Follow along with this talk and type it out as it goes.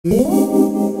Yeah,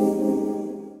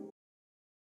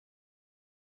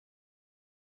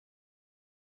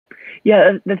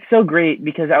 that's so great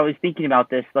because I was thinking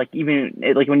about this. Like even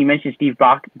like when you mentioned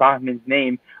Bachman's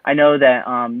name, I know that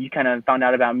you kind of found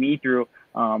out about me through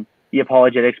the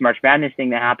Apologetics March Madness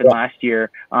thing that happened last year,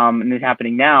 and is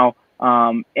happening now.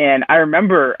 And I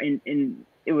remember in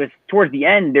it was towards the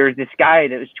end. There was this guy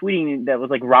that was tweeting that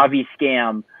was like Ravi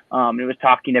scam. It was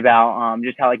talking about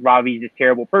just how like Ravi's this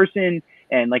terrible person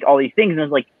and like all these things. And I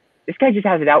was like, this guy just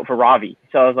has it out for Ravi.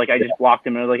 So I was like, I just blocked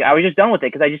him. And I was like, I was just done with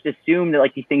it because I just assumed that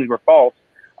like these things were false.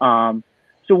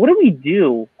 So what do we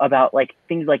do about like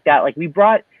things like that? Like we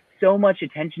brought so much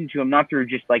attention to him, not through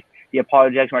just like the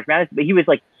Apologetics March Madness, but he was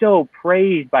like so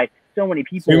praised by so many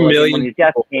people like, when his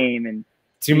death came. And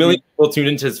 2 million people tuned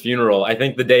into his funeral, I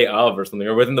think the day of or something,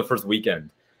 or within the first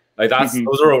weekend. Like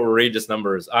those are outrageous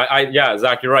numbers. Yeah,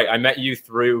 Zach, you're right. I met you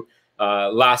through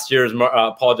last year's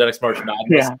Apologetics March Madness.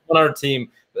 Yeah. On our team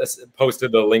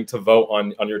posted the link to vote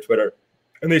on your Twitter,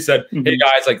 and they said, "Hey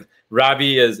guys, like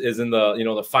Ravi is in the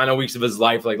the final weeks of his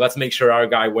life. Like let's make sure our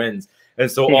guy wins." And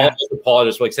so all of us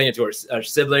apologists were like saying it to our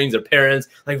siblings, our parents,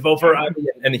 like vote for Ravi,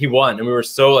 and he won. And we were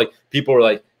so like people were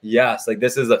like, "Yes, like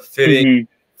this is a fitting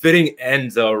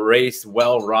end to a race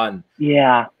well run."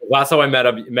 Yeah, that's how I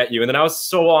met you, and then I was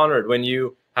so honored when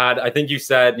you had. I think you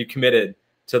said you committed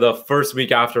to the first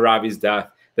week after Ravi's death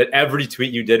that every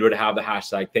tweet you did would have the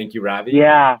hashtag "Thank you, Ravi."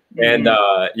 Yeah, and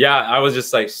yeah, I was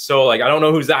just like so like I don't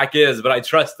know who Zach is, but I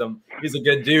trust him. He's a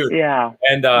good dude. Yeah,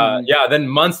 and yeah, then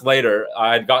months later,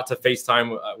 I got to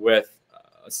FaceTime with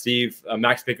Steve,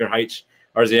 Max Baker-Heitch,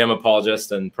 RZM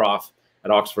apologist and prof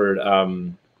at Oxford.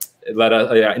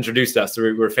 Introduced us. So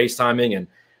we were FaceTiming, and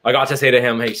I got to say to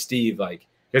him, "Hey, Steve," like,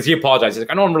 because he apologized. He's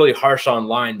like, "I know I'm really harsh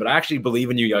online, but I actually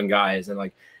believe in you young guys." And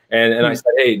like, and I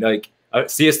said, "Hey, like,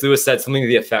 C.S. Lewis said something to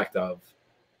the effect of,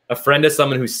 a friend is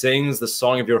someone who sings the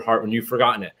song of your heart when you've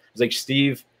forgotten it." I was like,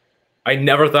 "Steve, I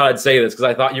never thought I'd say this because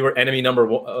I thought you were enemy number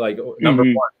one, like number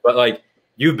one, but like,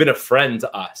 you've been a friend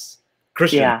to us.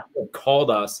 Christians have called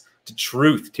us to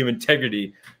truth, to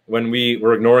integrity when we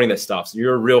were ignoring this stuff. So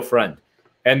you're a real friend."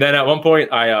 And then at one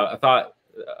point, I thought,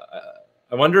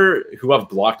 I wonder who I've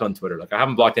blocked on Twitter. Like I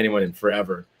haven't blocked anyone in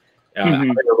forever. I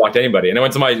haven't blocked anybody. And I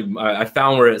went to I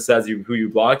found where it says who you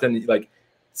blocked, and like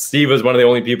Steve was one of the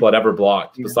only people I'd ever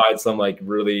blocked, besides some like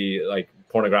really like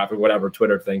pornographic whatever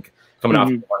Twitter thing coming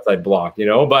after the ones I'd blocked,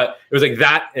 But it was like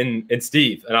that in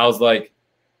Steve, and I was like,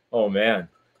 oh man.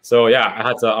 So yeah, I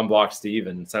had to unblock Steve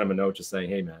and send him a note just saying,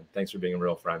 "Hey man, thanks for being a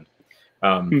real friend."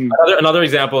 Another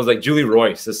example is like Julie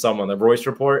Royce is someone, the Royce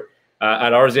Report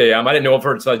at RZAM. I didn't know of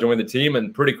her until I joined the team,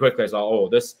 and pretty quickly I saw, oh,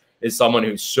 this is someone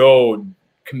who's so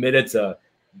committed to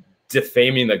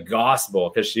defaming the gospel,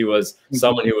 because she was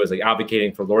someone who was like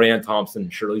advocating for Lorianne Thompson,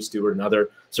 Shirley Stewart, another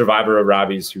survivor of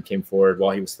Ravi's who came forward while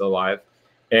he was still alive.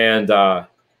 And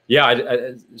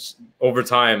yeah, over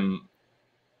time,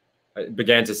 I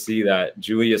began to see that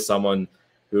Julie is someone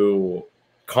who,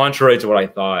 contrary to what I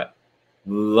thought,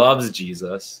 loves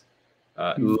Jesus,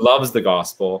 loves the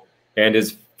gospel, and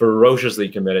is ferociously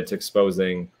committed to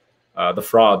exposing the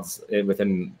frauds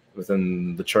within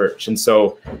the church. And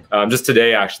so just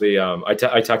today, actually, I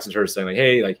texted her saying like,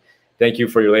 "Hey, like, thank you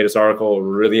for your latest article.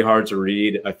 Really hard to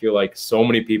read. I feel like so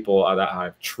many people that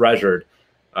I've treasured,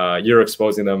 you're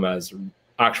exposing them as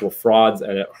actual frauds,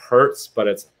 and it hurts, but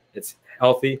it's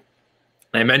healthy."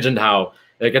 And I mentioned how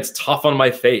like it's tough on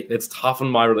my faith. It's tough on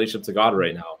my relationship to God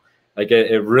right now. Like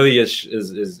it really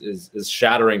is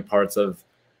shattering parts of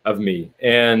me,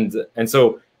 and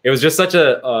so it was just such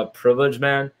a privilege,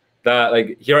 man. That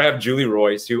like here I have Julie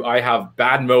Royce, who I have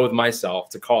bad-mouthed myself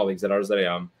to colleagues at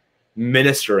RZAM,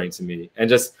 ministering to me, and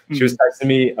just she was texting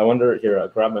me. I wonder here. I'll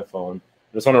grab my phone.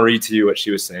 I just want to read to you what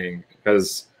she was saying,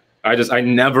 because I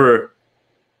never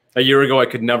a year ago I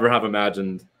could never have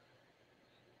imagined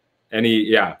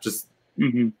just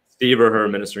Steve or her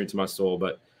ministering to my soul,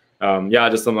 but. Yeah,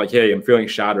 just I'm like, "Hey, I'm feeling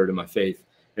shattered in my faith."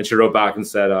 And she wrote back and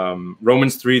said,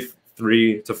 Romans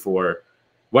 3:3-4,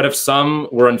 "What if some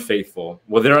were unfaithful?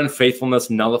 Will their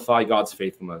unfaithfulness nullify God's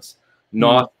faithfulness?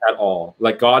 Not at all.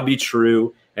 Let God be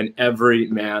true and every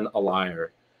man a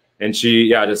liar." And she,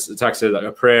 just texted like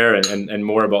a prayer and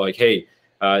more about like, "Hey,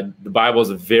 the Bible is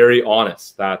very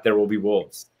honest that there will be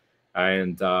wolves.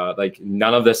 And like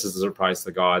none of this is a surprise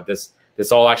to God. This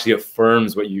all actually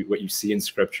affirms what you see in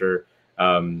Scripture.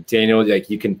 Daniel, like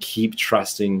you can keep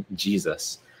trusting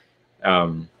Jesus."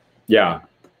 Yeah,